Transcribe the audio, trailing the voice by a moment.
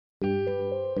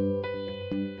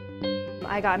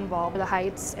I got involved with the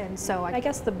Heights, and so I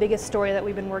guess the biggest story that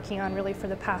we've been working on really for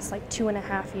the past like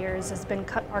 2.5 years has been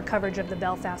our coverage of the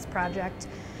Belfast Project.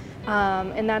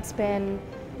 And that's been,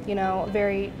 you know, a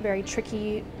very, very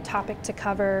tricky topic to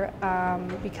cover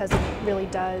because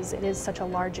it is such a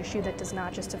large issue that does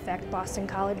not just affect Boston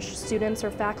College students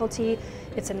or faculty.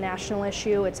 It's a national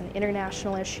issue, it's an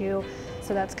international issue,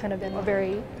 so that's kind of been a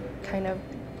very kind of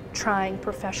trying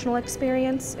professional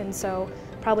experience, and so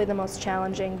probably the most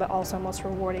challenging but also most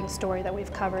rewarding story that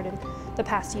we've covered in the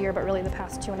past year, but really the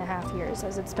past 2.5 years,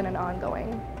 as it's been an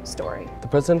ongoing story. The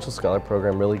Presidential Scholar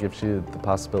Program really gives you the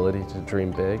possibility to dream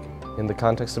big. In the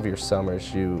context of your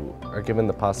summers, you are given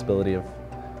the possibility of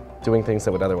doing things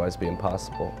that would otherwise be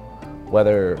impossible.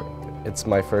 Whether it's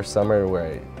my first summer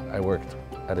where I worked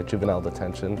at a juvenile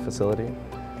detention facility,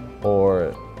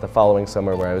 or the following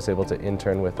summer where I was able to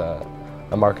intern with a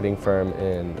marketing firm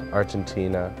in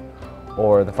Argentina,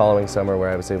 or the following summer where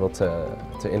I was able to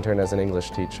intern as an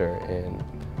English teacher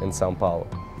in Sao Paulo.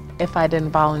 If I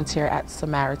didn't volunteer at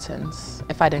Samaritans,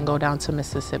 if I didn't go down to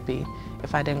Mississippi,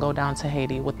 if I didn't go down to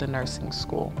Haiti with the nursing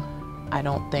school, I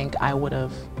don't think I would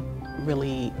have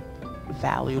really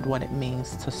valued what it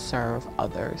means to serve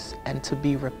others and to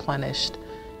be replenished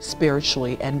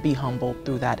spiritually and be humbled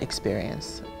through that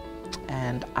experience.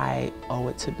 And I owe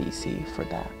it to BC for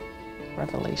that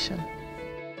revelation.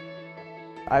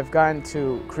 I've gotten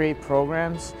to create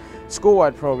programs,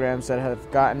 school-wide programs that have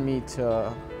gotten me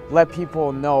to let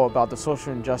people know about the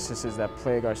social injustices that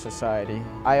plague our society.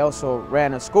 I also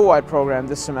ran a school-wide program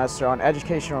this semester on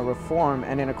educational reform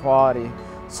and inequality.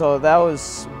 So that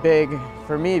was big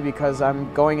for me because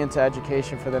I'm going into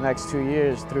education for the next 2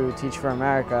 years through Teach for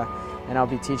America, and I'll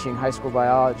be teaching high school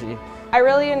biology. I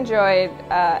really enjoyed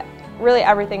really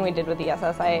everything we did with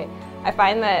ESS. I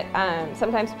find that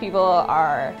sometimes people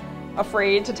are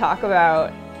afraid to talk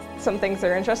about some things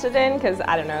they're interested in because,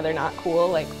 I don't know, they're not cool.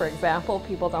 Like, for example,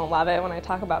 people don't love it when I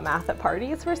talk about math at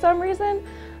parties for some reason.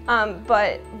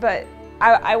 But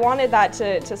I wanted that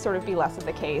to sort of be less of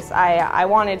the case. I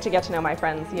wanted to get to know my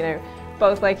friends, you know,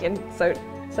 both like in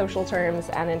social terms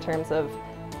and in terms of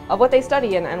what they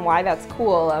study and why that's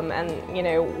cool. And, you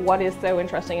know, what is so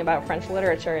interesting about French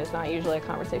literature is not usually a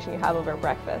conversation you have over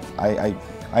breakfast. I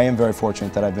am very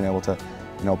fortunate that I've been able to,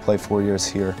 you know, play 4 years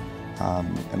here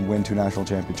and win 2 national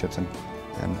championships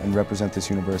and represent this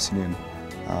university and,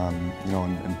 you know,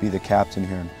 and be the captain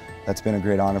here. And that's been a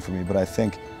great honor for me. But I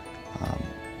think,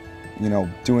 you know,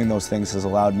 doing those things has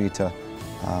allowed me to,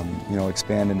 you know,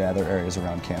 expand into other areas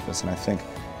around campus. And I think,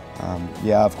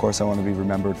 yeah, of course I want to be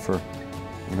remembered for,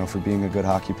 you know, for being a good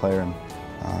hockey player and,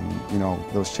 you know,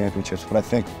 those championships. But I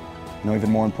think, you know, even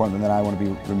more important than that, I want to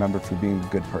be remembered for being a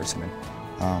good person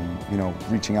and, you know,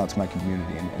 reaching out to my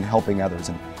community and helping others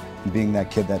and being that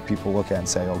kid that people look at and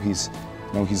say, oh, he's,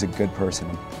 you know, he's a good person.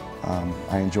 And,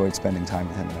 I enjoyed spending time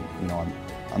with him, and, you know,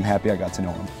 I'm happy I got to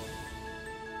know him.